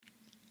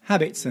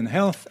Habits and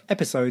Health,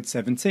 Episode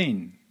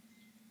 17.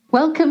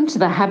 Welcome to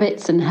the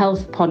Habits and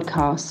Health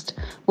podcast,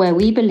 where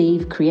we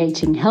believe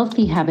creating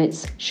healthy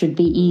habits should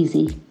be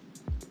easy.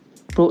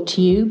 Brought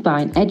to you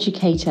by an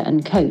educator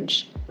and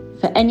coach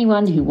for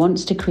anyone who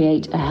wants to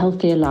create a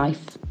healthier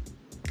life.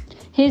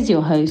 Here's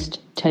your host,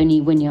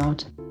 Tony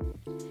Wynyard.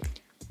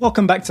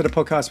 Welcome back to the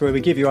podcast where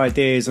we give you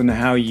ideas on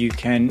how you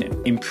can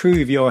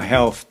improve your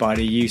health by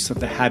the use of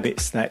the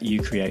habits that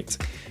you create.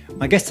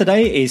 My guest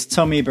today is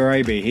Tommy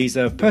Barabi. He's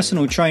a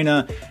personal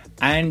trainer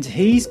and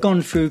he's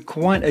gone through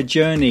quite a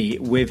journey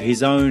with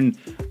his own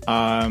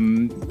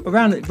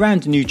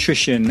around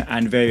nutrition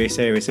and various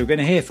areas. So we're going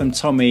to hear from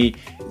Tommy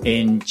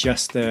in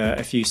just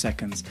a few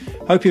seconds.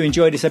 Hope you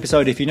enjoyed this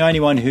episode. If you know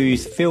anyone who you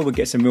feel would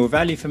get some real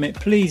value from it,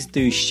 please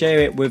do share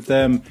it with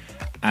them.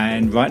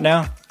 And right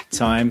now,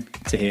 time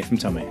to hear from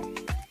Tommy.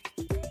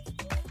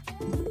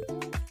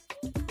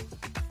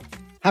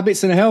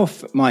 Habits and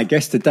Health, my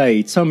guest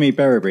today, Tommy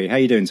Barabi. How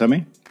you doing,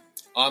 Tommy?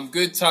 I'm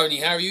good, Tony.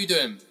 How are you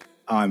doing?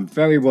 I'm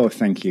very well,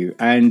 thank you.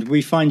 And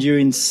we find you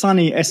in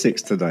sunny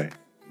Essex today.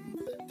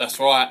 That's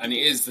right, and it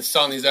is. The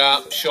sun is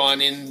out,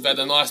 shining. We've had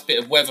a nice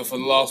bit of weather for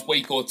the last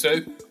week or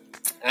two.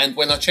 And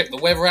when I checked the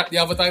weather app the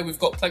other day, we've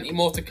got plenty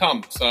more to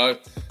come. So,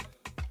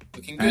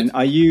 looking good. And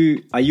are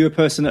you a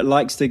person that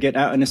likes to get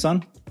out in the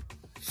sun?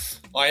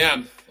 I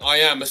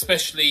am,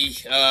 especially,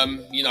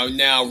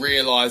 now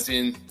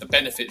realising the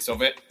benefits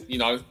of it,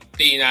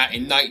 being out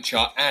in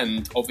nature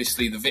and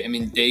obviously the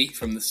vitamin D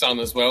from the sun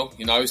as well,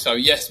 So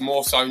yes,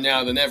 more so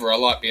now than ever, I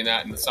like being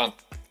out in the sun.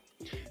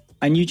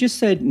 And you just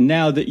said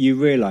now that you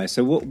realise,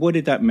 so what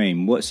did that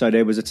mean? So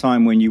there was a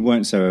time when you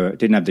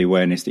didn't have the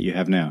awareness that you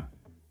have now?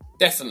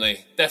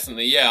 Definitely,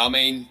 yeah. I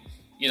mean,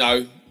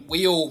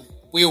 we all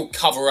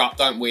cover up,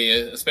 don't we?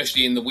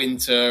 Especially in the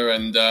winter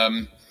and,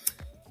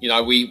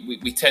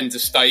 we tend to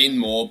stay in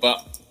more,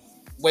 but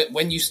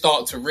when you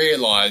start to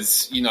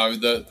realise,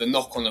 the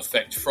knock-on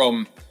effect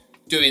from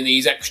doing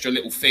these extra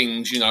little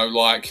things,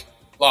 like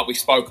we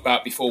spoke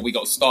about before we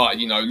got started,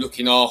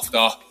 looking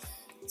after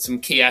some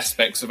key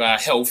aspects of our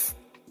health,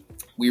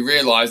 we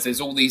realise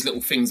there's all these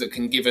little things that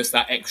can give us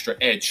that extra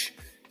edge.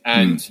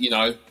 And,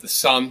 the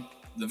sun,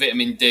 the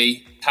vitamin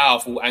D,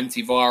 powerful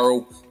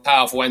antiviral,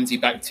 powerful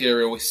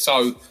antibacterial is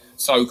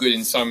so good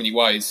in so many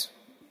ways.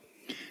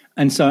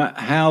 And so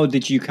how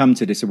did you come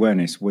to this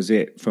awareness? Was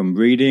it from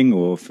reading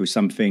or through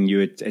something you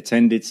had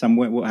attended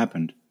somewhere? What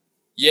happened?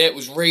 Yeah, it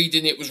was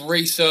reading, it was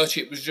research,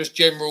 it was just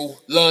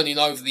general learning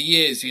over the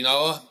years,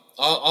 I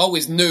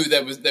always knew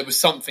there was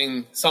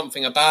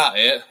something about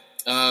it.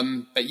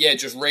 But yeah,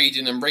 just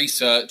reading and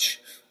research.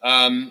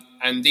 And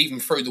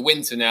even through the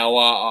winter now,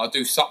 I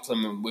do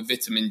supplement with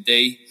vitamin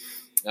D.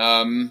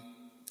 And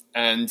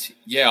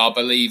yeah, I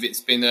believe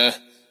it's been a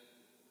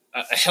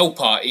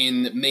helper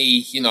in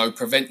me,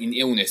 preventing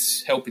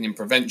illness, helping in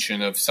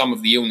prevention of some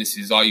of the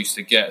illnesses I used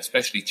to get,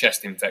 especially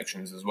chest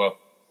infections as well.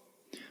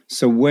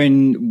 So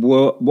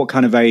what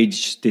kind of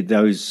age did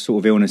those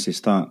sort of illnesses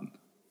start?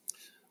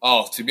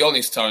 Oh, to be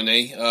honest,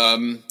 Tony,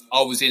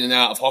 I was in and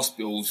out of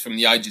hospitals from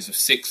the ages of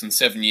 6 and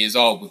 7 years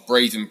old with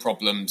breathing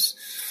problems.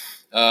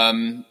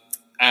 And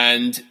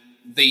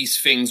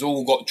these things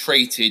all got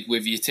treated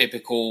with your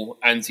typical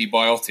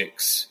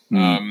antibiotics.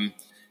 And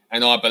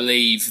I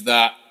believe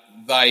that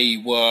they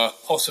were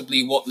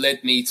possibly what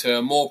led me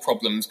to more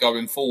problems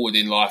going forward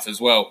in life as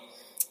well.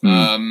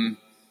 I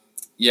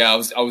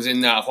was in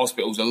and out of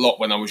hospitals a lot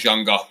when I was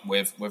younger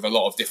with a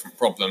lot of different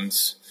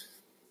problems.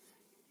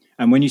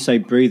 And when you say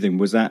breathing,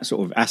 was that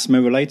sort of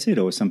asthma related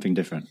or something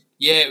different?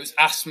 Yeah, it was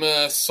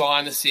asthma,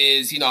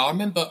 sinuses. I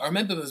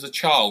remember as a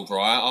child,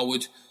 right?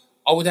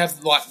 I would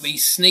have like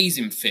these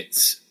sneezing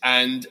fits,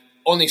 and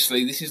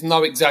honestly, this is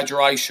no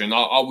exaggeration.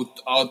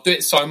 I'd do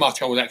it so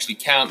much I would actually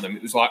count them.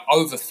 It was like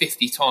over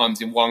 50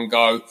 times in one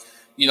go.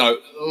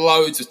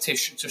 Loads of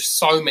tissue, just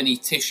so many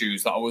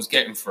tissues that I was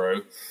getting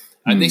through.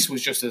 And this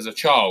was just as a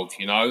child,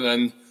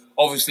 and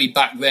obviously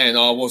back then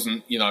I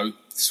wasn't,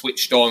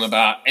 switched on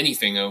about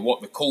anything or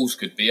what the cause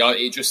could be.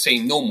 It just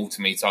seemed normal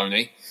to me,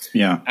 Tony.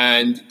 Yeah.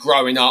 And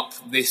growing up,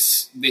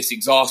 this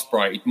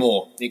exasperated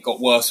more. It got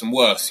worse and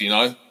worse, and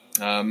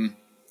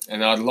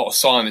I had a lot of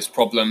sinus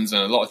problems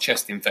and a lot of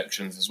chest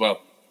infections as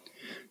well.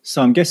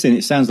 So I'm guessing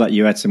it sounds like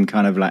you had some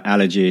kind of like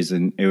allergies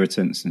and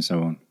irritants and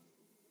so on.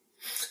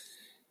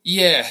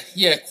 Yeah,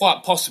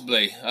 quite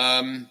possibly.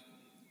 And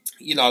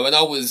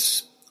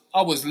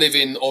I was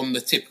living on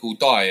the typical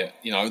diet,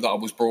 that I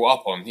was brought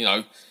up on,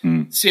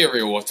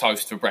 cereal or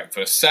toast for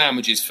breakfast,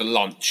 sandwiches for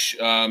lunch,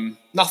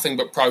 nothing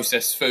but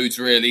processed foods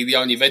really. The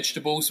only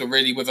vegetables are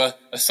really with a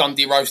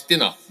Sunday roast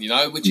dinner,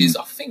 which is,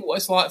 I think, what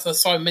it's like for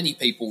so many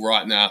people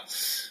right now.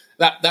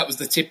 That was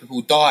the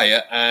typical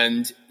diet.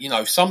 And,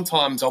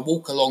 sometimes I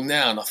walk along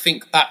now and I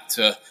think back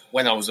to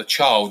when I was a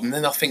child, and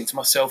then I think to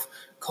myself,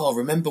 God,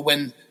 remember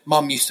when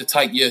Mum used to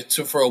take you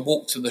for a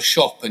walk to the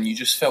shop and you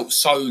just felt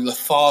so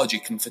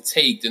lethargic and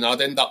fatigued, and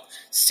I'd end up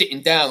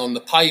sitting down on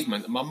the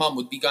pavement and my mum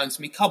would be going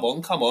to me, come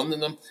on.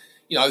 And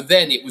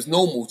then it was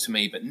normal to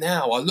me. But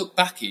now I look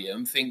back at it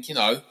and think,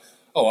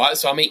 all right,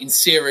 so I'm eating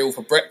cereal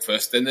for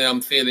breakfast and then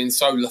I'm feeling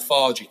so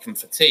lethargic and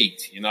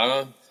fatigued,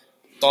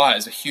 Diet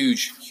has a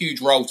huge, huge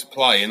role to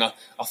play. And I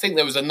think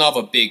there was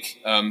another big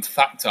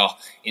factor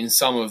in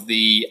some of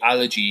the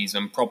allergies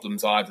and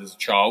problems I had as a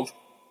child.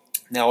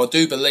 Now, I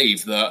do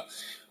believe that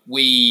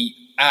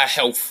our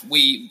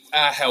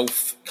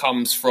health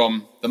comes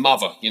from the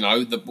mother,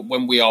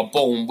 when we are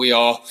born,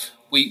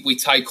 we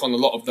take on a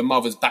lot of the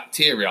mother's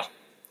bacteria.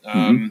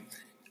 And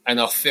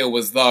I feel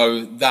as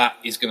though that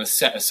is going to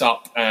set us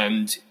up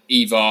and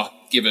either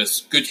give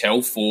us good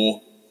health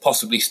or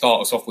possibly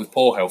start us off with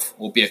poor health,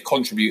 or be a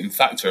contributing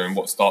factor in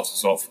what starts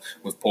us off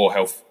with poor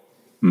health.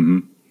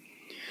 Mm-hmm.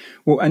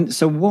 Well, and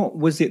so what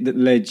was it that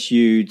led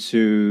you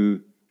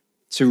to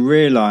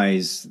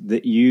realise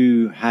that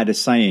you had a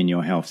say in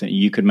your health, that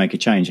you could make a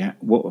change?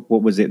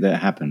 What was it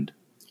that happened?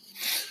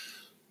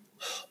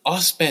 I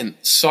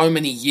spent so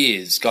many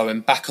years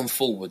going back and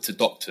forward to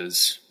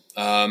doctors.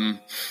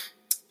 And,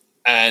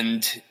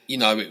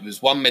 it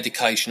was one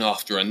medication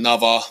after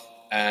another.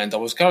 And I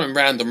was going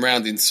round and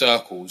round in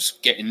circles,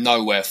 getting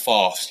nowhere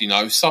fast.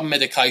 Some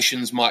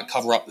medications might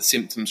cover up the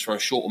symptoms for a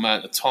short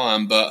amount of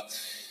time, but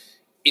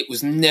it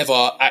was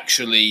never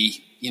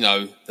actually,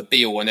 the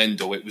be-all and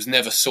end-all. It was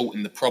never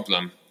sorting the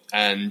problem.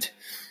 And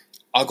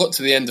I got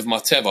to the end of my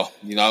tether.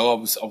 I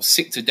was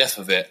sick to death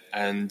of it.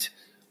 And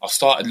I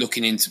started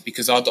looking into,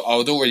 because I'd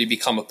already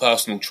become a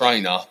personal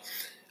trainer,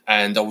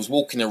 and I was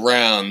walking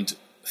around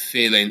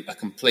feeling a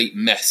complete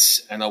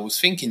mess. And I was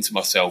thinking to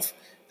myself,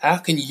 how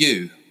can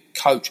you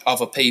coach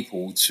other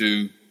people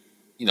to,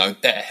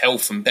 better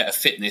health and better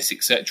fitness,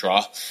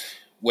 etc.,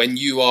 when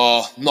you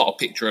are not a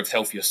picture of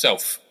health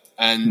yourself?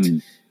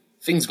 And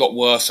things got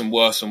worse and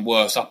worse and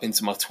worse up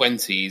into my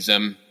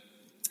 20s.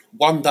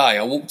 One day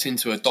I walked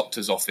into a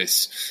doctor's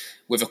office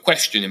with a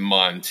question in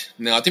mind.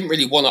 Now, I didn't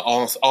really want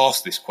to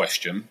ask this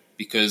question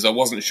because I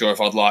wasn't sure if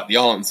I'd like the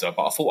answer,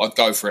 but I thought I'd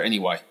go for it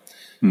anyway.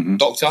 Mm-hmm.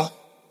 Doctor,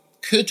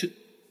 could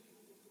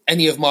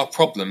any of my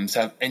problems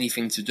have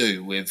anything to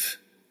do with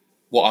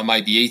what I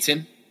may be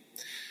eating?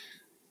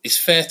 It's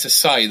fair to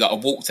say that I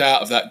walked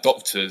out of that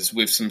doctor's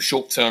with some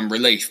short-term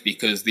relief,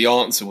 because the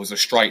answer was a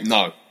straight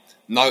no.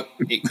 No,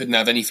 it couldn't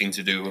have anything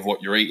to do with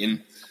what you're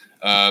eating,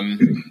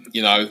 and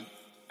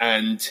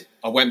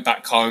I went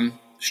back home,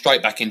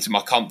 straight back into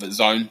my comfort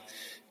zone,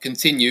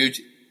 continued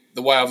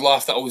the way of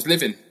life that I was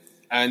living.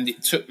 And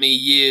it took me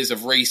years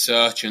of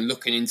research and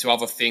looking into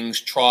other things,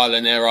 trial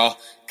and error,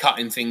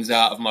 cutting things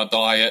out of my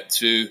diet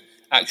to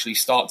actually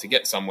start to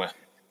get somewhere.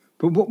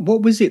 But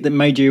what was it that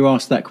made you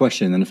ask that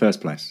question in the first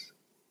place?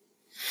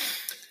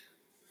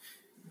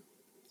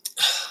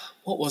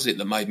 What was it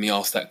that made me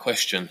ask that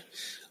question?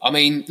 I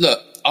mean,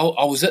 look,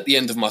 I was at the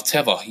end of my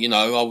tether.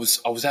 I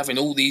was having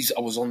all these.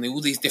 I was on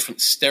all these different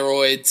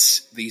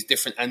steroids, these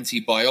different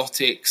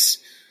antibiotics,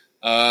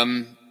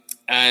 and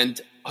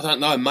I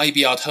don't know.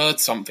 Maybe I'd heard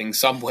something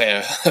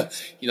somewhere,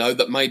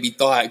 that maybe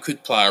diet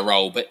could play a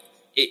role. But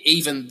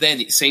even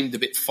then, it seemed a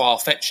bit far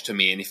fetched to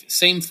me. And if it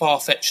seemed far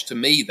fetched to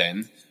me,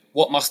 then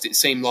what must it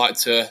seem like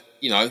to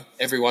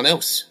everyone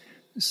else?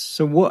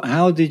 So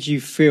how did you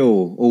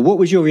feel, or what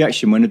was your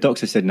reaction when the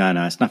doctor said, no,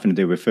 it's nothing to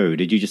do with food?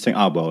 Did you just think,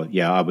 oh, well,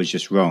 yeah, I was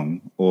just wrong?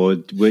 Or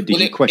did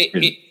you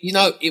question?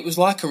 It was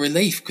like a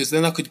relief, because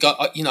then I could go,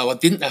 I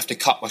didn't have to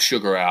cut my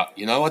sugar out.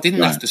 I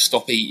didn't have to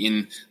stop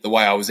eating the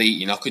way I was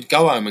eating. I could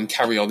go home and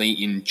carry on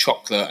eating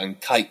chocolate and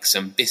cakes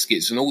and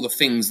biscuits and all the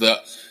things that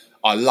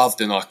I loved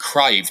and I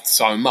craved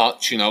so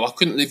much. I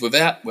couldn't live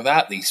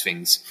without these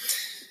things.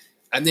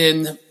 And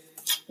then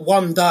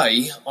one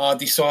day I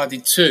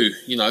decided to,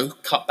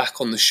 cut back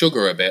on the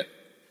sugar a bit,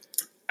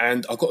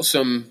 and I got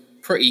some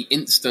pretty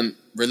instant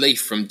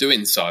relief from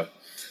doing so.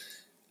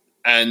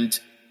 And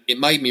it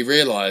made me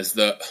realise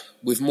that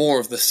with more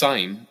of the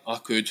same, I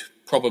could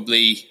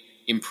probably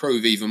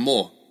improve even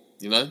more,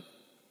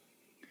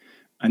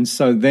 And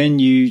so then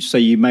you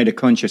made a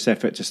conscious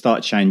effort to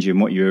start changing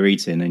what you were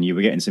eating, and you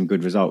were getting some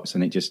good results,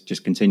 and it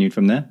just continued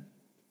from there?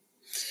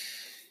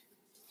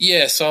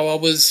 Yeah, so I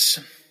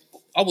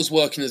was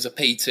working as a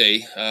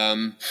PT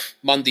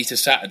Monday to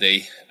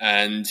Saturday,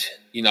 and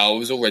I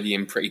was already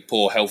in pretty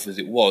poor health as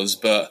it was,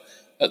 but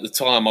at the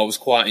time I was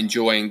quite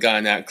enjoying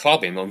going out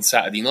clubbing on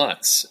Saturday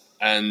nights.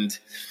 And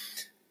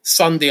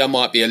Sunday I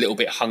might be a little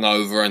bit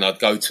hungover, and I'd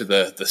go to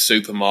the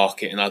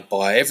supermarket and I'd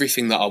buy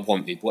everything that I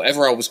wanted.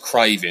 Whatever I was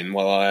craving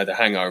while I had a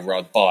hangover,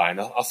 I'd buy, and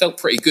I felt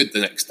pretty good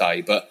the next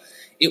day. But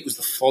it was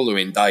the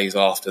following days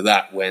after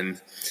that when,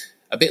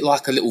 a bit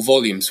like a little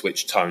volume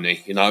switch,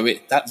 Tony,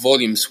 that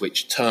volume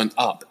switch turned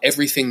up.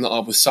 Everything that I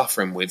was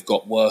suffering with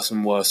got worse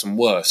and worse and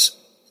worse.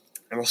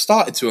 And I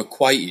started to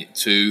equate it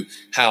to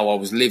how I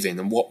was living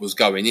and what was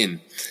going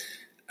in.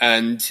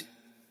 And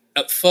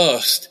at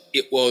first,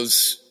 it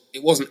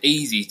wasn't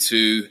easy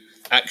to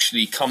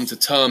actually come to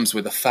terms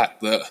with the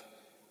fact that,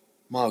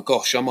 my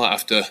gosh, I might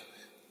have to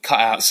cut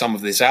out some of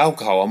this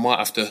alcohol. I might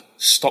have to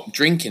stop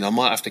drinking. I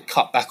might have to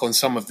cut back on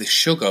some of this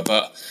sugar.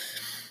 But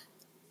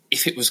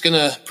if it was going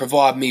to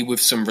provide me with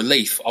some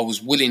relief, I was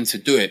willing to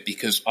do it,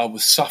 because I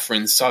was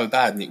suffering so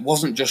bad. And it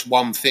wasn't just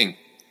one thing.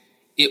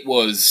 it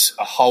was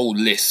a whole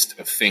list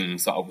of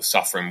things that I was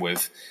suffering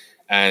with,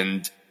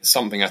 and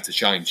something had to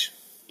change.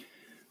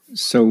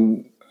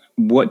 So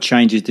what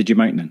changes did you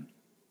make then?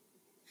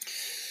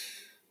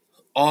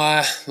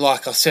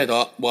 Like I said,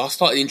 I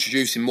started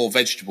introducing more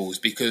vegetables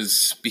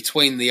because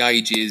between the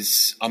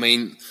ages, I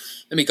mean,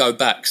 let me go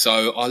back.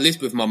 So I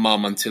lived with my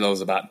mum until I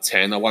was about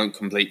 10. I won't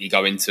completely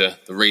go into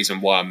the reason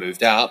why I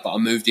moved out, but I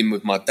moved in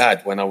with my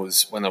dad when I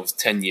was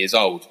 10 years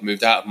old.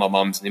 Moved out of my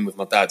mum's and in with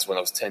my dad's when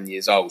I was 10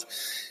 years old.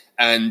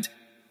 And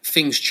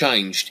things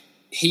changed.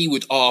 He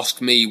would ask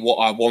me what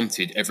I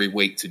wanted every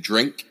week to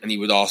drink, and he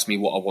would ask me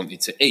what I wanted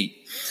to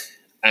eat.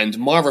 And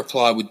my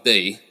reply would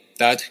be,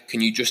 Dad,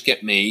 can you just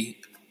get me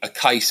a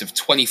case of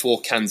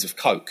 24 cans of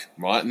Coke,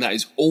 right? And that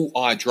is all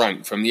I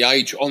drank from the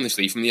age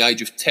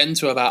of 10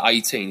 to about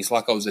 18. It's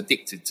like I was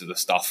addicted to the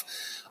stuff.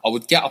 I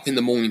would get up in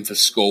the morning for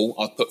school.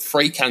 I'd put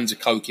 3 cans of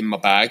Coke in my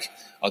bag.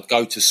 I'd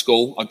go to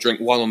school. I'd drink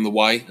one on the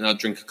way, and I'd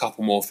drink a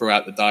couple more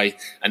throughout the day,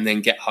 and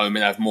then get home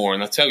and have more.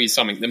 And I tell you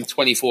something, them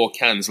 24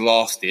 cans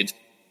lasted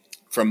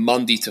from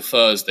Monday to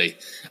Thursday,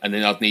 and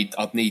then I'd be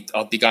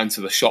going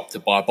to the shop to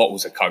buy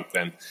bottles of Coke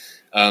then.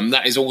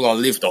 That is all I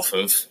lived off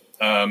of.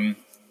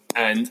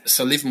 And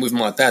so living with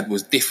my dad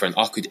was different.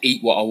 I could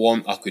eat what I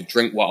want. I could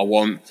drink what I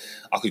want.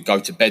 I could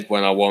go to bed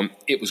when I want.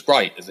 It was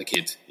great as a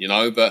kid, you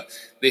know, but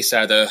this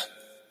had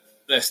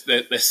let's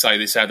say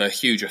this had a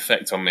huge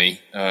effect on me,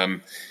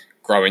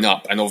 growing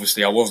up. And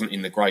obviously I wasn't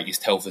in the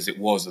greatest health as it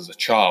was as a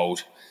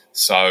child.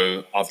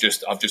 So I've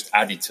just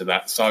added to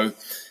that. So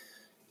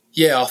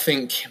yeah, I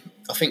think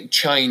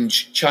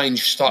change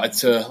started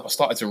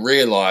to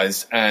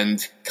realise,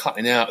 and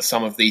cutting out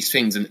some of these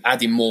things and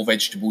adding more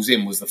vegetables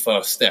in was the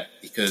first step.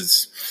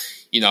 Because,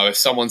 you know, if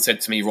someone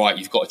said to me, right,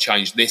 you've got to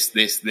change this,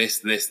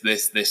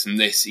 and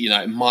this, you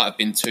know, it might have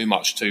been too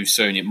much too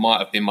soon. It might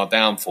have been my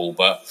downfall,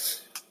 but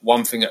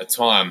one thing at a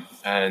time.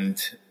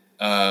 And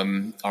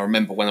I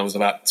remember when I was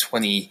about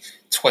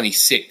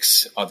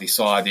 26, I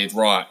decided,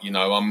 right, you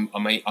know,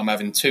 I'm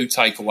having 2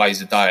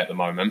 takeaways a day at the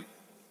moment.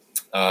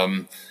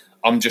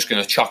 I'm just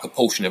going to chuck a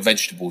portion of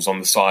vegetables on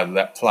the side of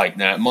that plate.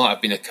 Now, it might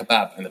have been a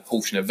kebab and a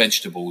portion of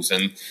vegetables,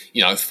 and,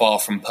 you know, far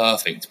from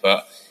perfect,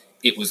 but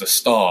it was a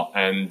start.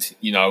 And,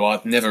 you know,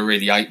 I'd never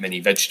really ate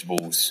many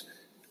vegetables.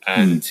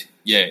 And,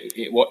 yeah,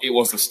 it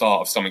was the start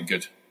of something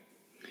good.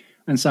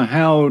 And so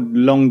how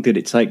long did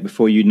it take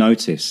before you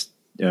noticed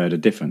the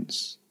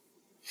difference?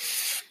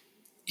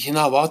 You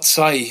know, I'd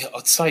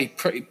say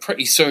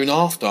pretty soon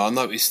after. I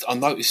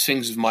noticed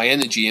things with my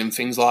energy and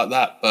things like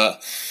that,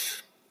 but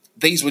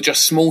these were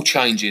just small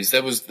changes.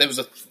 There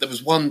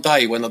was one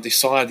day when I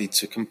decided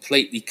to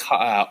completely cut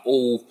out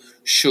all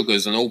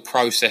sugars and all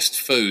processed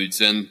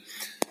foods, and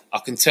I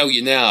can tell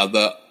you now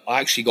that I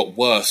actually got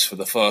worse for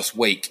the first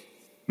week.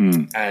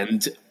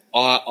 And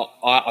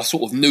I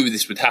sort of knew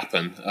this would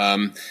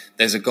happen.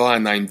 There's a guy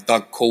named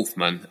Doug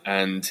Kaufman,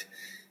 and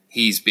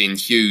he's been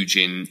huge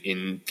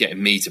in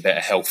getting me to better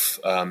health.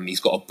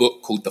 He's got a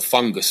book called The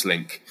Fungus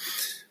Link,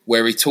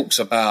 where he talks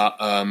about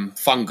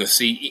fungus.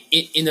 See,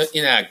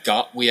 in our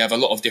gut, we have a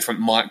lot of different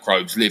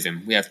microbes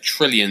living. We have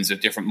trillions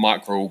of different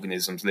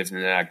microorganisms living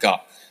in our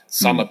gut.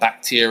 Some are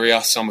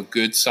bacteria, some are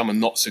good, some are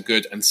not so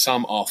good, and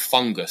some are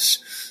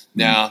fungus.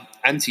 Now,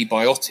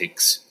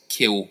 antibiotics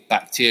kill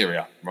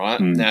bacteria, right?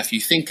 Now, if you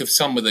think of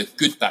some of the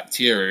good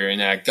bacteria in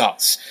our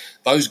guts,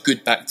 those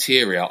good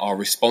bacteria are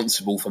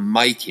responsible for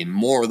making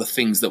more of the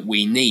things that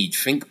we need.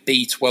 Think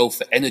B12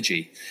 for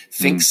energy.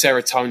 Think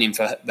serotonin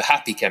for the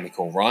happy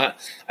chemical, right?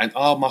 And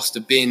I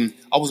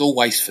was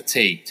always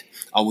fatigued.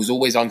 I was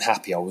always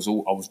unhappy. I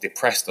was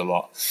depressed a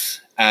lot.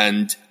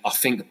 And I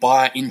think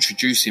by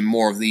introducing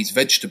more of these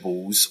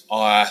vegetables,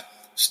 I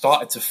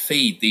started to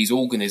feed these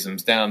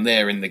organisms down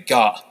there in the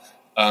gut,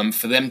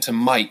 for them to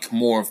make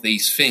more of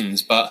these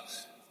things. But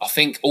I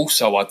think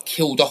also I'd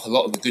killed off a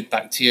lot of the good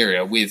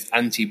bacteria with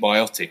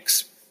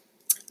antibiotics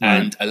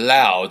and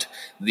allowed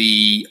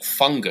the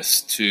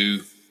fungus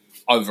to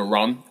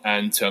overrun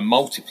and to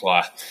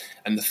multiply.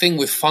 And the thing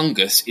with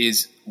fungus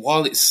is,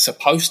 while it's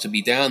supposed to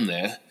be down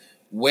there,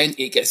 when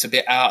it gets a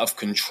bit out of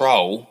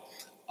control,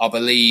 I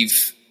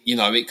believe, you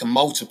know, it can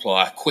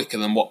multiply quicker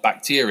than what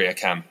bacteria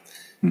can.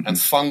 And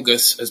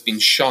fungus has been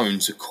shown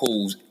to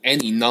cause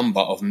any number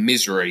of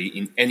misery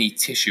in any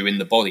tissue in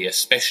the body,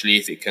 especially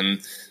if it can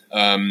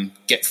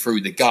get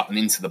through the gut and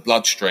into the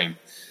bloodstream.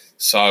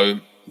 So,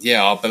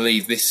 yeah, I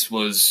believe this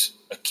was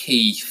a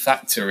key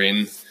factor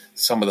in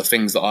some of the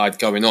things that I had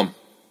going on.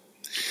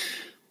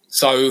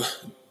 So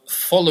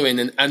following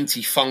an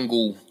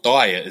antifungal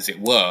diet, as it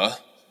were,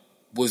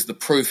 was the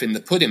proof in the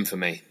pudding for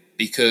me,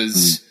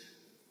 because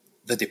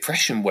the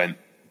depression went,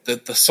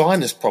 the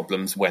sinus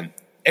problems went.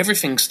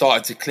 Everything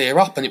started to clear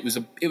up, and it was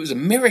a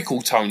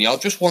miracle, Tony. I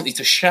just wanted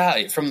to shout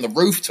it from the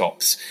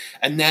rooftops.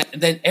 And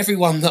then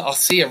everyone that I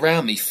see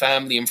around me,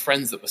 family and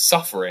friends that were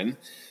suffering,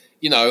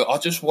 you know, I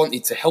just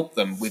wanted to help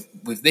them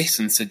with this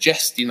and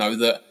suggest, you know,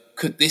 that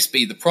could this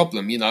be the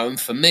problem, you know? And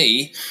for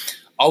me,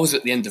 I was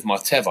at the end of my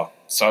tether,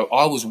 so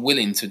I was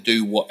willing to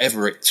do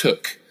whatever it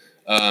took.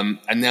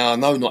 And now I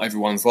know not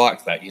everyone's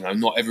like that,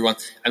 not everyone.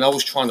 And I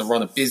was trying to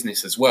run a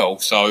business as well.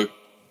 So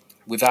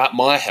without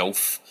my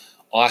health,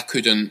 I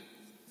couldn't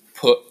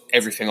put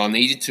everything I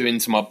needed to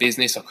into my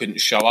business. I couldn't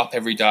show up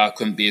every day. I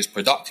couldn't be as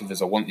productive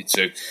as I wanted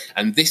to.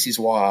 And this is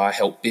why I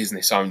help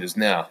business owners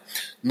now.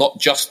 Not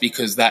just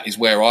because that is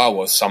where I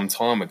was some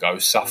time ago,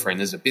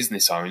 suffering as a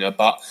business owner,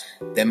 but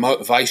their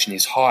motivation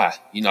is higher.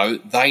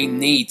 They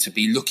need to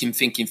be looking,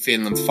 thinking,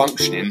 feeling and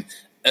functioning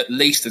at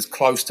least as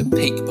close to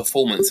peak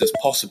performance as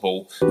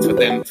possible for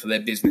their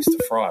business to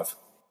thrive.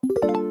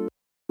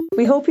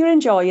 We hope you're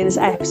enjoying this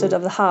episode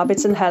of the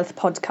Habits and Health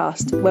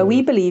podcast, where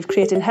we believe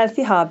creating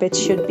healthy habits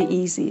should be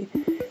easy.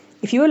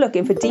 If you are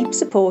looking for deep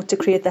support to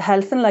create the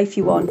health and life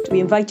you want, we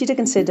invite you to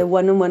consider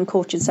one-on-one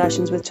coaching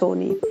sessions with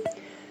Tony.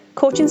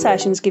 Coaching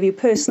sessions give you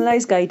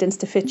personalised guidance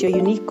to fit your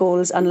unique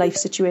goals and life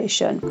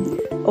situation.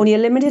 Only a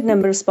limited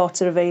number of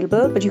spots are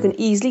available, but you can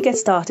easily get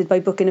started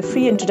by booking a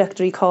free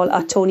introductory call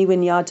at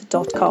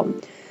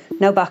tonywynyard.com.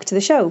 Now back to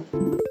the show.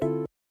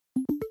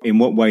 In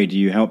what way do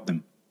you help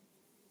them?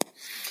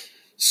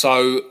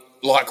 So,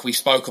 like we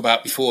spoke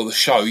about before the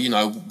show,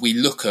 we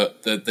look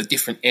at the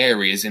different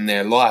areas in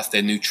their life,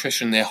 their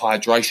nutrition, their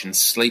hydration,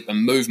 sleep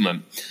and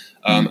movement,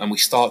 and we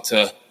start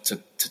to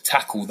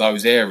tackle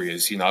those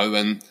areas,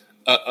 and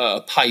at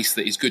a pace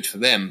that is good for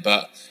them.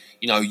 But,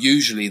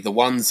 usually the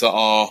ones that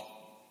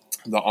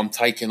I'm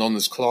taking on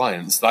as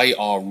clients, they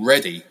are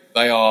ready.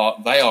 They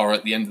are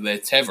at the end of their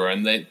tether,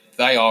 and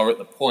they are at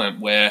the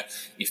point where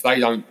if they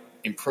don't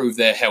improve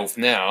their health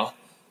now,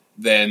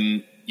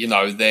 then,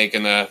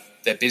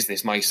 their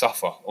business may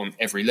suffer on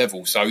every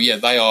level. So yeah,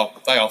 they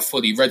are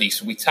fully ready.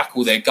 So we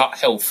tackle their gut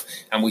health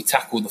and we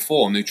tackle the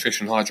four: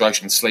 nutrition,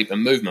 hydration, sleep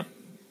and movement.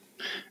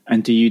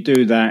 And do you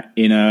do that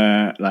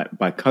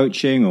by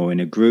coaching or in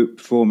a group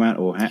format,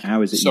 or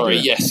how is it?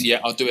 Yes,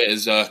 I do it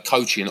as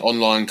coaching,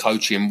 online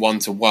coaching,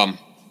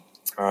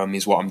 1-to-1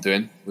 is what I'm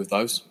doing with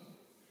those.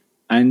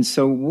 And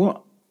so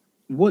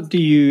what do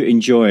you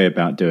enjoy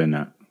about doing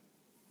that?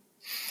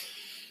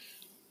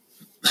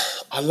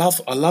 I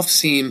love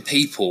seeing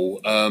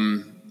people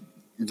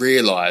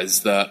realise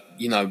that,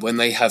 when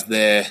they have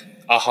their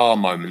aha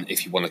moment,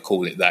 if you want to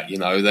call it that,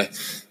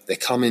 they're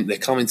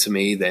coming to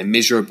me, they're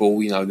miserable,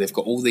 they've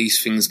got all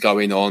these things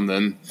going on,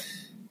 and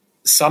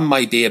some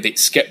may be a bit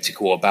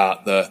sceptical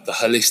about the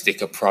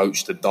holistic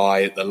approach, the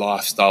diet, the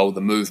lifestyle, the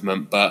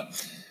movement,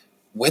 but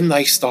when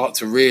they start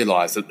to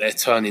realise that they're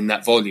turning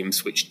that volume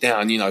switch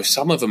down,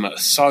 some of them are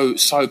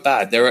so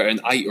bad, they're at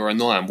an 8 or a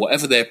 9.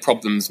 Whatever their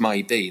problems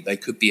may be, they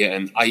could be at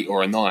an 8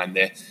 or a 9.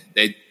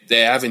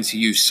 They're having to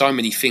use so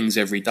many things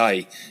every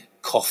day,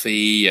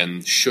 coffee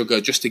and sugar,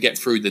 just to get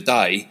through the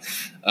day,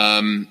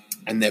 and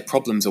their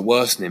problems are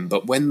worsening.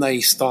 But when they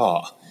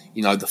start,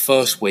 the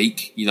first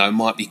week,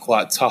 might be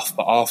quite tough,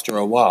 but after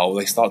a while,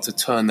 they start to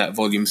turn that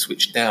volume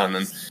switch down.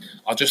 And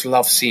I just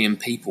love seeing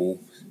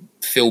people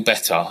feel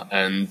better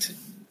and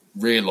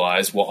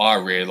realise what I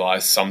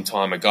realised some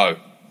time ago,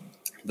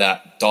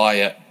 that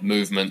diet,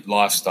 movement,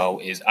 lifestyle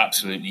is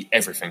absolutely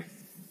everything.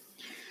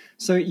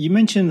 So you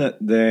mentioned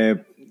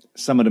that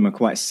some of them are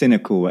quite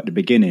cynical at the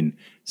beginning.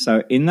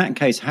 So in that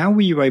case, how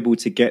were you able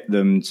to get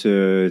them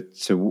to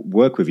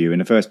work with you in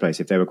the first place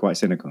if they were quite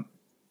cynical?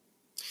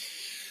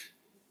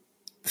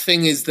 The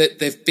thing is that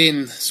they've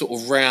been sort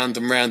of round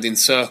and round in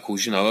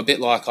circles, a bit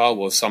like I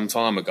was some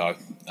time ago.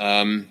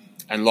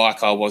 And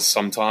like I was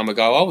some time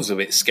ago, I was a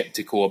bit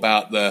sceptical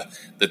about the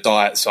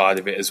diet side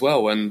of it as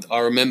well. And I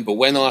remember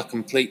when I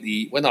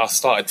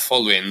started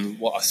following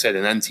what I said,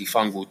 an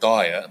antifungal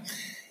diet,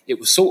 it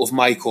was sort of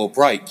make or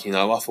break.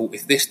 I thought,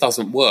 if this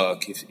doesn't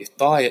work, if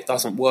diet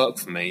doesn't work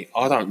for me,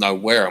 I don't know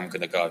where I'm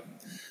going to go.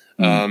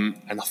 And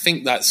I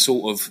think that's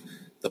sort of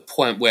the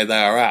point where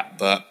they are at.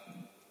 But,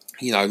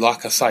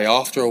 like I say,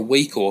 after a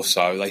week or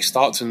so, they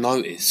start to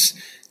notice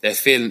they're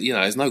feeling,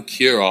 there's no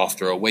cure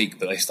after a week,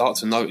 but they start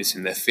to notice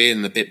and they're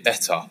feeling a bit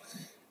better,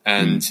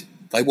 and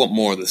they want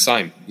more of the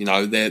same.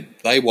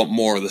 They want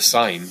more of the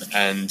same,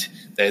 and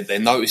they're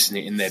noticing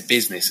it in their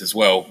business as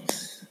well.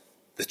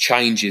 The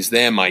changes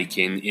they're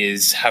making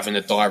is having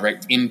a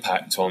direct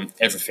impact on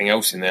everything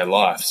else in their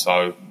life.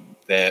 So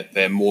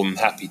they're more than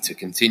happy to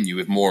continue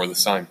with more of the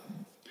same.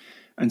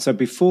 And so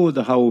before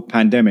the whole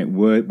pandemic,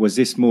 was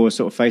this more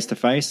sort of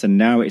face-to-face, and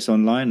now it's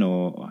online,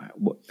 or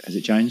what, has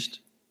it changed?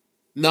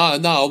 No,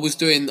 I was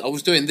doing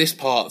this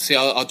part. See,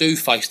 I do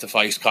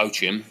face-to-face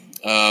coaching,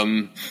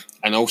 and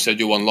also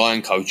do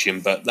online coaching,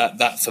 but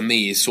that for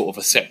me is sort of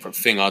a separate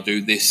thing. I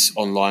do this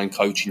online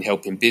coaching,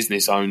 helping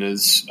business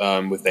owners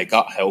with their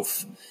gut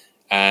health,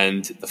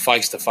 and the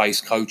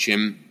face-to-face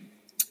coaching,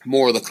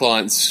 more of the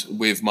clients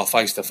with my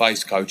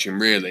face-to-face coaching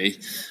really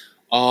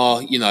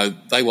are,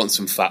 they want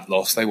some fat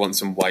loss, they want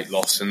some weight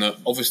loss, and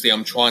obviously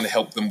I'm trying to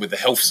help them with the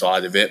health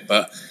side of it,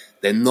 but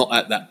they're not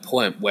at that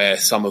point where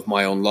some of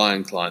my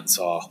online clients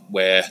are,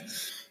 where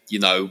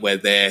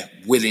they're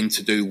willing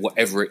to do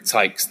whatever it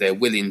takes. They're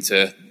willing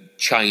to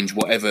change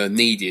whatever's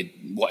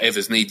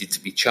needed to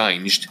be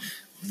changed.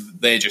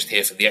 They're just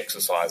here for the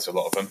exercise, a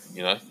lot of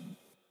them,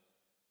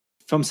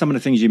 From some of the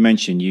things you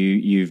mentioned,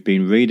 you've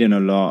been reading a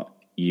lot,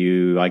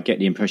 I get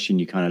the impression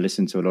you kind of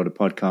listen to a lot of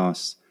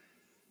podcasts.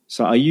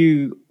 So are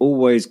you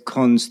always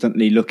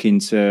constantly looking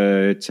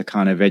to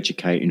kind of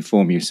educate,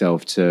 inform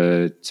yourself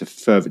to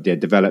further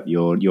develop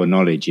your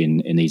knowledge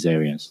in these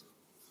areas?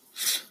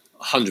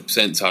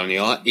 100%, Tony.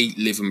 I eat,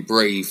 live and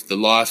breathe the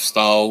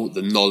lifestyle,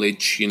 the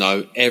knowledge,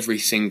 every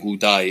single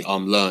day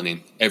I'm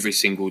learning, every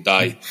single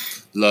day,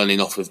 learning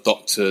off of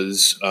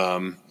doctors.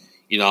 I'm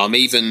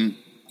even,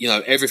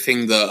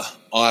 everything that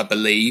I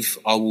believe,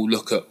 I will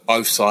look at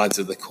both sides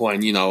of the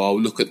coin. I'll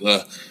look at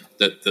the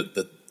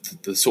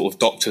sort of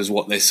doctors,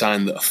 what they're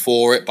saying that are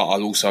for it, but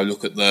I'll also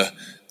look at the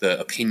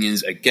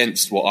opinions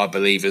against what I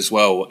believe as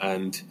well,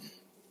 and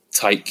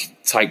take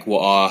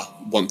what I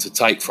want to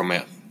take from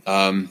it.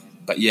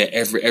 But yeah,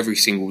 every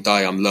single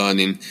day I'm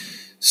learning,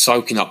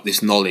 soaking up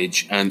this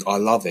knowledge, and I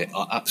love it.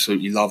 I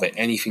absolutely love it.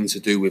 Anything to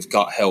do with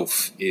gut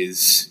health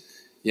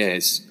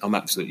I'm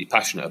absolutely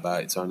passionate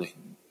about it, Tony.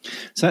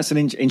 So that's an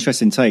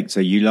interesting take. So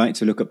you like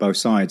to look at both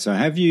sides. So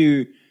have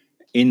you,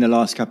 in the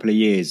last couple of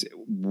years,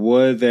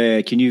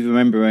 can you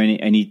remember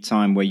any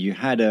time where you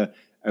had a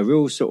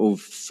real sort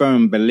of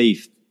firm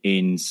belief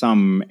in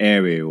some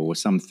area or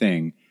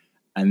something,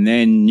 and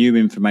then new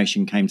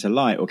information came to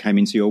light or came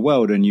into your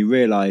world and you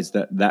realized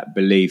that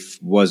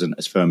belief wasn't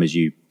as firm as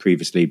you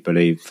previously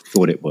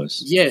thought it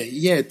was?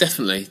 Yeah,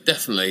 definitely.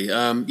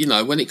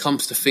 When it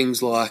comes to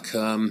things like,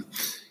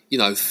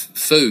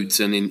 foods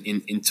and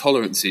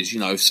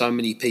intolerances, so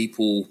many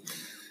people,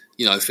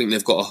 think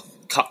they've got to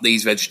cut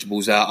these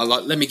vegetables out.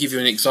 Let me give you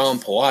an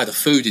example. I had a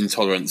food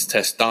intolerance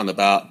test done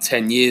about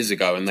 10 years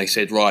ago, and they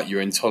said, right,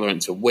 you're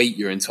intolerant to wheat,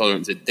 you're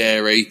intolerant to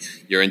dairy,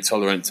 you're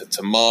intolerant to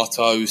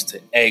tomatoes, to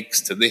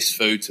eggs, to this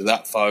food, to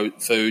that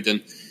food,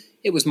 and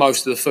it was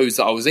most of the foods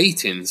that I was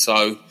eating.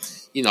 So,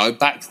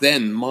 back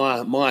then,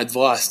 my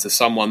advice to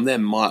someone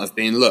then might have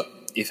been, look,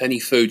 if any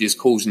food is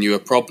causing you a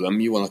problem,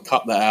 you want to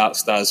cut that out,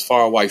 stay as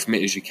far away from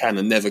it as you can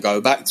and never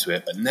go back to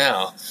it. But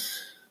now,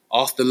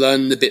 after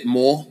learning a bit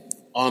more,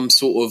 I'm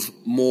sort of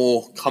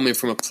more coming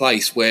from a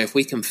place where if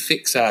we can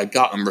fix our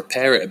gut and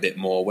repair it a bit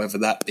more, whether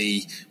that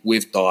be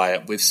with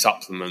diet, with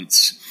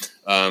supplements,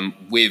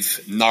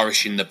 with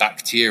nourishing the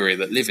bacteria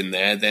that live in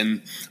there,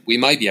 then we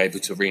may be able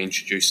to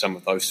reintroduce some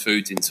of those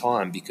foods in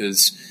time,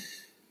 because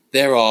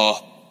there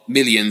are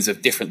millions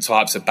of different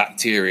types of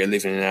bacteria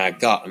living in our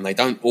gut, and they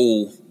don't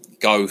all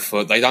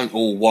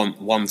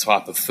want one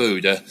type of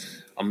food.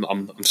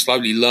 I'm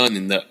slowly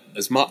learning that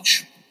as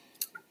much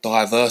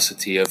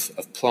diversity of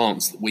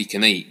plants that we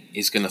can eat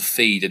is going to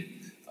feed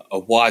a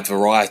wide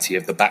variety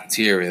of the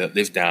bacteria that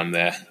live down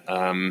there,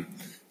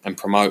 and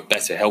promote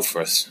better health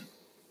for us.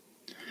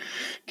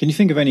 Can you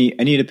think of any of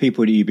the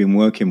people that you've been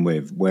working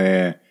with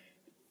where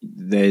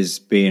there's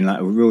been like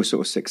a real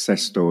sort of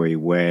success story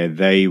where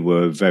they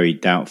were very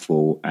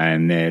doubtful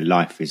and their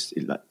life is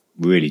like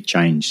really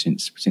changed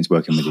since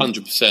working with you?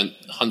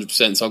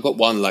 100%. So I've got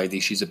one lady,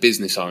 she's a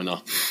business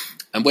owner,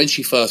 and when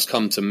she first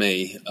come to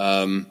me,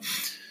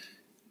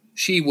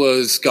 she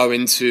was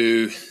going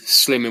to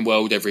Slimming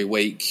World every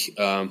week,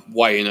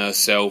 weighing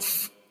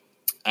herself,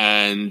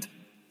 and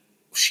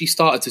she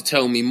started to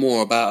tell me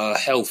more about her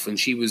health, and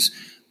she was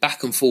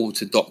back and forward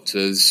to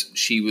doctors.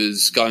 She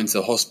was going to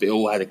the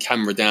hospital, had a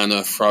camera down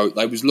her throat.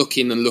 They was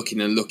looking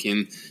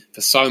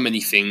for so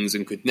many things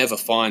and could never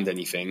find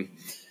anything.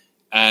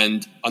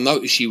 And I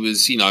noticed she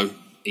was,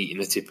 eating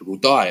a typical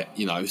diet,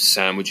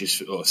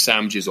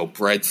 sandwiches or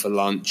bread for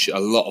lunch, a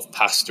lot of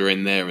pasta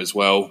in there as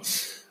well.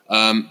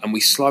 And we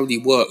slowly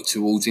worked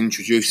towards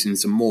introducing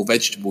some more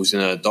vegetables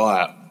in her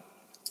diet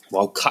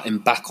while cutting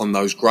back on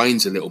those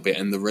grains a little bit.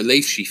 And the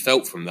relief she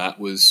felt from that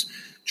was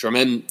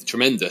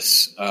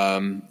tremendous.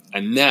 And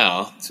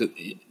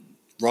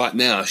right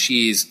now,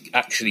 she is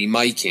actually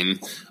making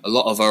a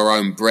lot of her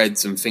own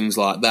breads and things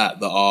like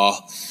that are,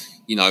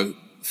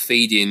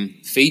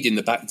 feeding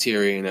the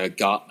bacteria in her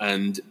gut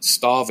and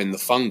starving the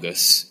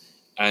fungus.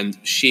 And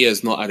she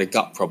has not had a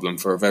gut problem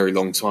for a very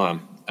long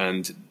time.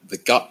 And the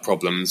gut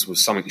problems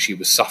was something she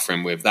was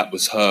suffering with. That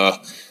was her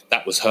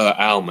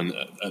ailment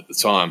at the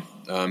time.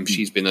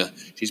 She's been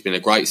a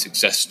great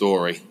success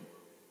story.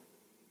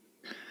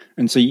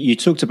 And so you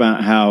talked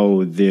about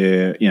how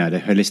the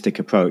holistic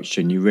approach,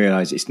 and you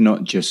realize it's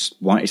not just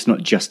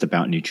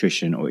about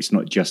nutrition, or it's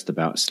not just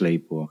about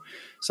sleep,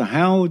 so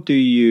how do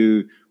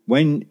you,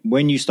 when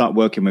you start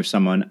working with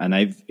someone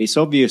and it's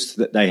obvious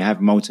that they have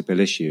multiple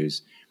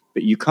issues,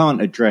 but you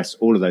can't address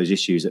all of those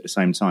issues at the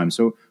same time.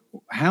 So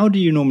how do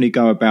you normally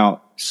go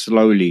about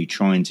slowly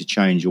trying to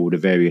change all the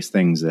various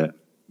things that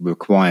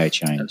require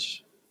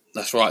change?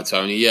 That's right,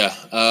 Tony. Yeah.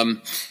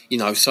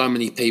 So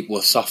many people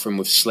are suffering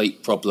with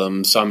sleep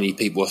problems. So many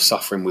people are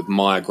suffering with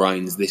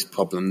migraines, this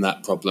problem,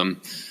 that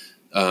problem.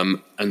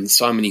 And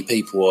so many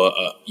people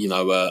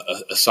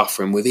are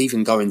suffering with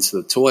even going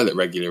to the toilet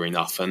regular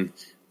enough. And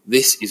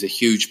this is a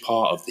huge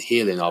part of the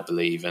healing, I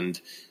believe.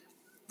 And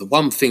the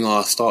one thing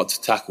I start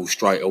to tackle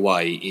straight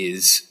away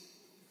is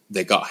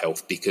their gut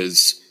health,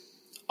 because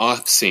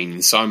I've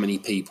seen so many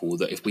people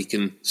that if we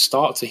can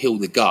start to heal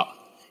the gut,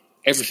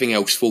 everything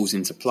else falls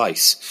into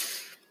place.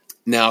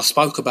 Now, I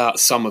spoke about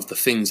some of the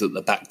things that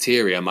the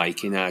bacteria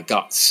make in our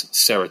guts,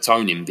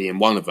 serotonin being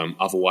one of them,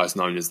 otherwise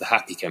known as the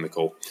happy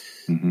chemical.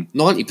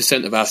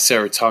 90% of our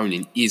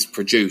serotonin is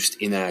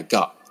produced in our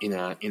gut, in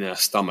our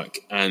stomach,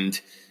 and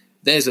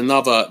there's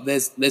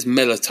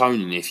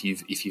melatonin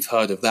if you've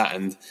heard of that,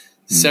 and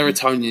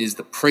serotonin is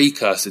the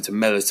precursor to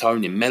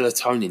melatonin.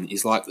 Melatonin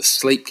is like the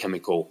sleep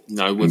chemical.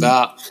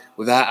 Without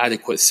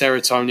adequate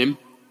serotonin,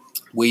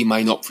 we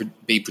may not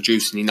be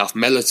producing enough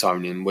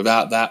melatonin.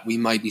 Without that, we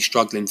may be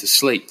struggling to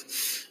sleep.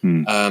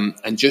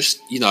 And just,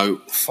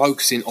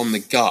 focusing on the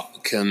gut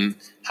can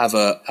have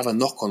a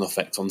knock-on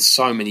effect on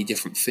so many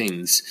different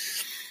things.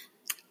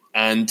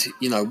 And,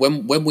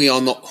 when we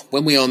are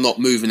not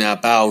moving our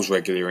bowels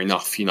regularly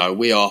enough,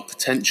 we are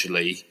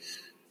potentially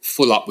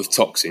full up with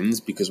toxins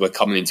because we're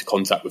coming into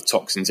contact with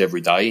toxins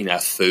every day in our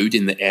food,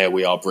 in the air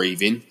we are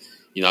breathing,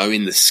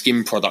 in the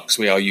skin products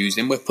we are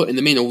using. We're putting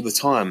them in all the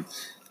time.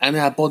 And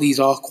our bodies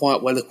are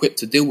quite well equipped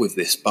to deal with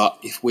this. But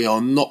if we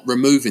are not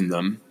removing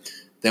them,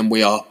 then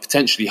we are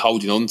potentially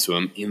holding on to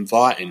them,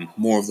 inviting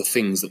more of the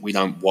things that we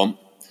don't want,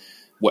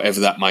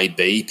 whatever that may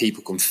be.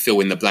 People can fill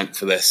in the blank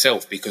for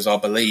themselves, because I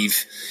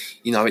believe,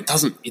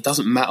 it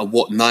doesn't matter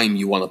what name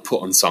you want to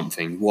put on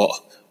something, what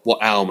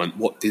ailment,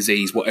 what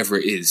disease, whatever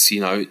it is.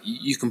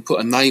 You can put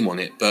a name on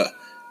it, but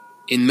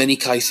in many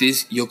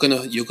cases, you're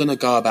gonna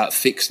go about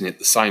fixing it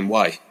the same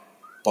way,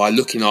 by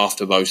looking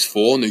after those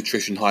four: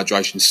 nutrition,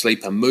 hydration,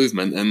 sleep and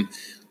movement, and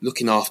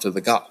looking after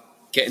the gut,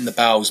 getting the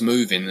bowels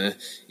moving.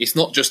 It's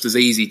not just as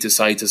easy to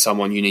say to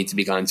someone you need to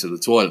be going to the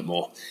toilet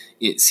more.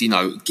 It's,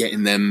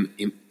 getting them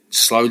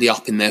slowly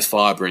up in their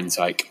fibre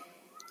intake,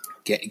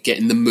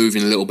 getting them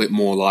moving a little bit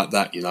more like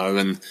that,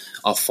 and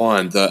I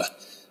find that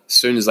as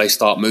soon as they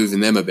start moving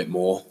them a bit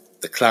more,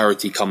 the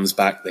clarity comes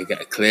back, they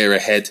get a clearer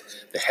head,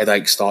 the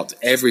headache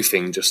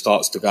everything just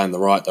starts to go in the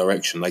right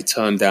direction. They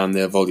turn down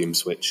their volume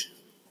switch.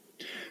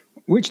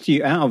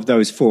 Out of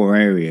those four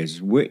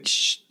areas,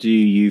 which do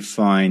you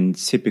find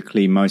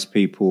typically most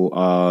people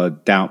are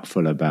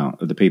doubtful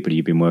about, of the people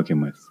you've been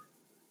working with?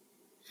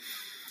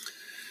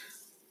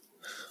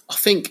 I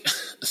think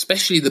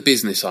especially the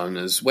business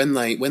owners, when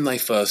they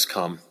first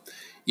come,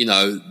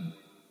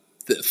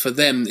 for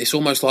them, it's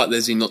almost like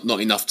there's not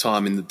enough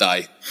time in the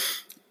day,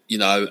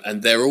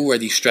 and they're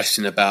already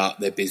stressing about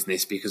their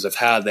business because of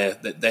how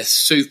they're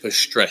super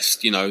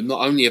stressed.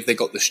 Not only have they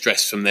got the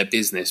stress from their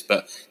business,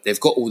 but they've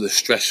got all the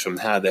stress from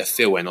how they're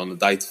feeling on a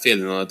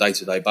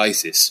day-to-day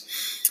basis.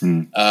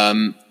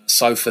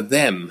 So for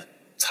them,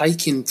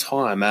 taking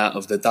time out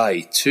of the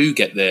day to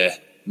get their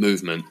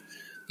movement,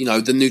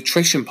 the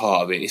nutrition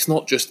part of it, it's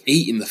not just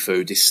eating the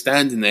food, it's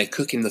standing there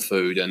cooking the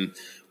food and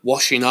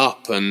washing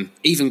up and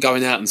even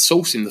going out and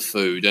sourcing the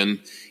food and,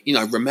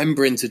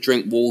 remembering to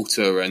drink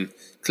water and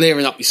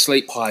clearing up your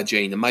sleep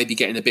hygiene and maybe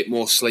getting a bit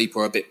more sleep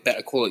or a bit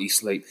better quality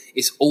sleep.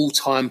 It's all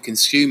time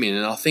consuming.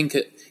 And I think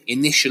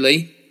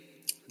initially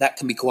that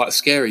can be quite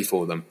scary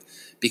for them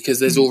because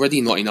there's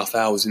already not enough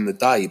hours in the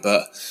day.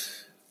 But,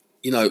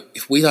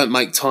 if we don't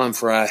make time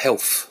for our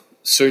health,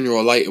 sooner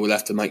or later we'll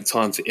have to make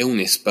time for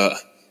illness, but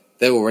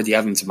they're already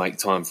having to make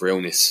time for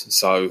illness.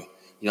 So,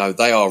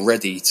 they are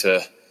ready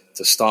to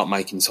start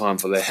making time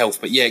for their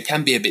health. But yeah, it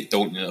can be a bit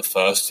daunting at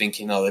first,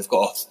 thinking, they've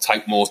got to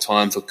take more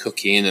time for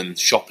cooking and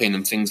shopping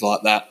and things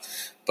like that.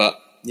 But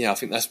yeah, I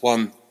think that's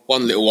one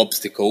little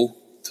obstacle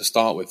to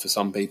start with for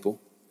some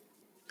people.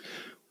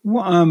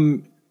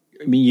 Well,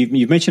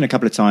 you've mentioned a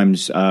couple of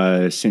times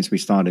since we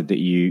started that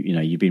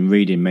you've been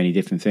reading many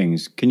different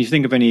things. Can you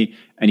think of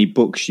any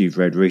books you've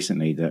read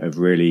recently that have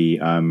really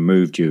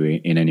moved you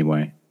in any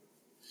way?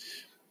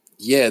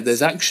 Yeah,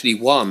 there's actually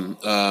one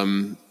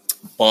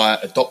by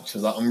a doctor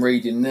that I'm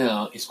reading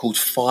now. It's called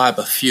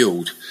Fibre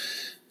Fueled.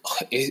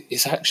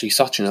 It's actually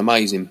such an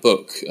amazing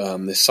book.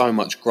 There's so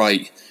much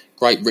great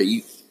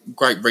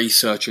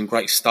research and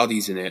great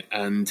studies in it,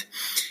 and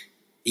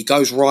he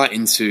goes right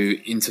into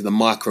the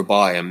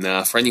microbiome.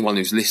 Now, for anyone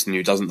who's listening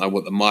who doesn't know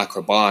what the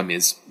microbiome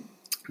is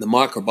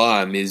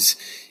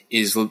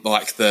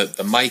like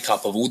the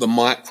makeup of all the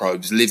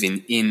microbes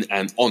living in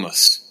and on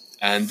us.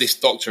 And this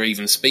doctor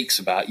even speaks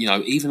about,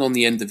 even on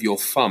the end of your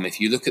thumb,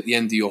 if you look at the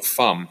end of your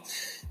thumb,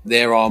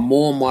 there are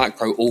more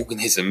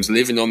microorganisms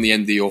living on the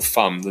end of your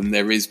thumb than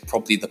there is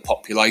probably the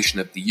population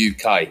of the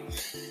UK.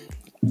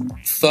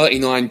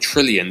 39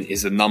 trillion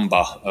is the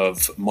number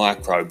of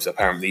microbes,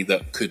 apparently,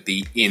 that could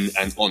be in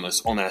and on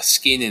us, on our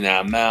skin, in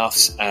our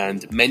mouths,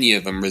 and many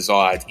of them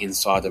reside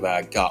inside of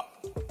our gut.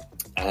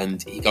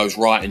 And he goes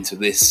right into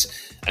this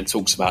and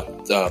talks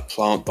about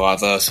plant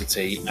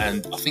diversity,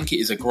 and I think it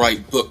is a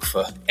great book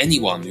for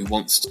anyone who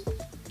wants to.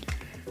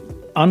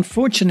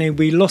 Unfortunately,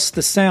 we lost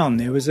the sound.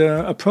 There was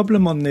a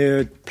problem on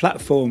the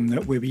platform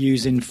that we were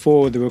using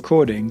for the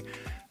recording,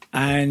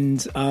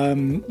 and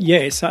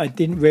so I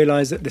didn't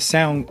realise that the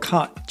sound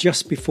cut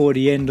just before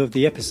the end of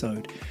the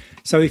episode.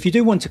 So if you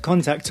do want to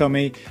contact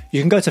Tommy, you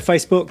can go to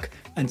Facebook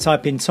and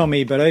type in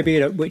Tommy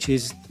Berabe, which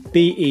is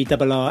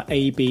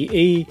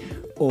BERRABE,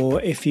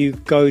 or if you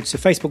go to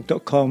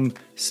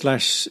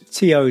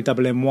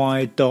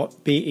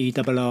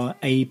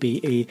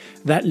facebook.com/TOMMY.BERRABE,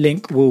 that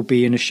link will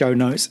be in the show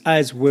notes,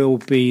 as will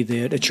be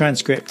the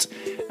transcript,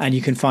 and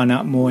you can find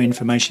out more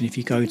information if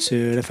you go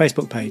to the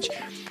Facebook page.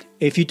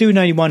 If you do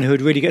know anyone who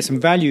would really get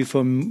some value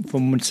from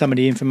some of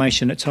the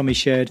information that Tommy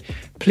shared,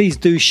 please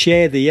do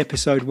share the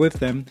episode with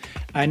them.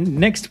 And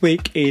next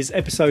week is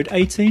episode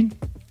 18,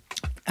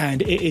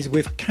 and it is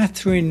with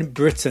Catherine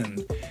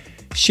Britton.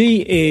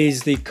 She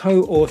is the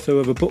co-author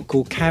of a book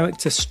called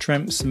Character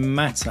Strengths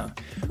Matter,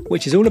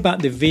 which is all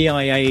about the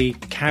VIA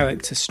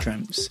character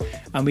strengths.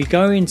 And we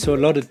go into a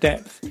lot of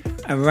depth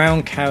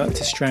around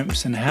character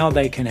strengths and how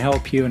they can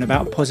help you, and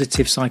about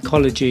positive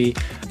psychology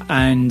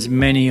and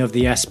many of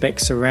the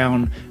aspects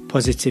around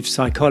positive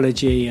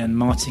psychology and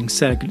Martin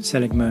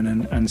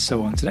Seligman and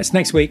so on. So that's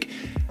next week,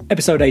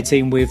 episode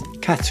 18 with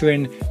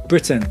Catherine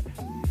Britton.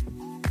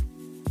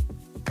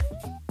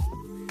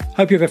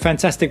 Hope you have a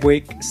fantastic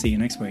week. See you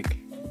next week.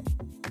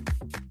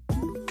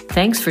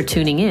 Thanks for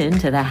tuning in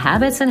to the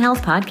Habits and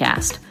Health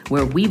Podcast,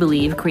 where we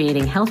believe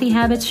creating healthy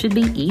habits should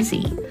be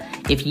easy.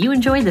 If you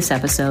enjoyed this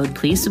episode,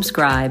 please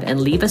subscribe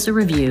and leave us a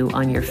review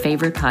on your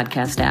favorite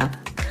podcast app.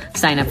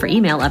 Sign up for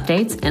email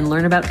updates and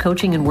learn about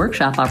coaching and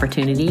workshop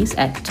opportunities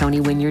at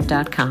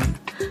TonyWinyard.com.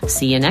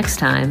 See you next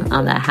time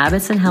on the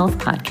Habits and Health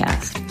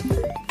Podcast.